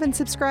you haven't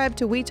subscribed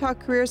to We Talk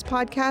Careers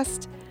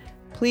podcast,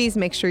 please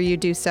make sure you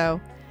do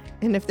so.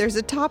 And if there's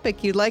a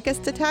topic you'd like us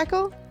to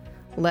tackle,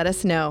 let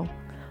us know.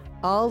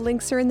 All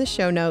links are in the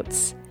show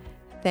notes.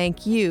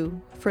 Thank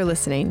you for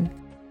listening.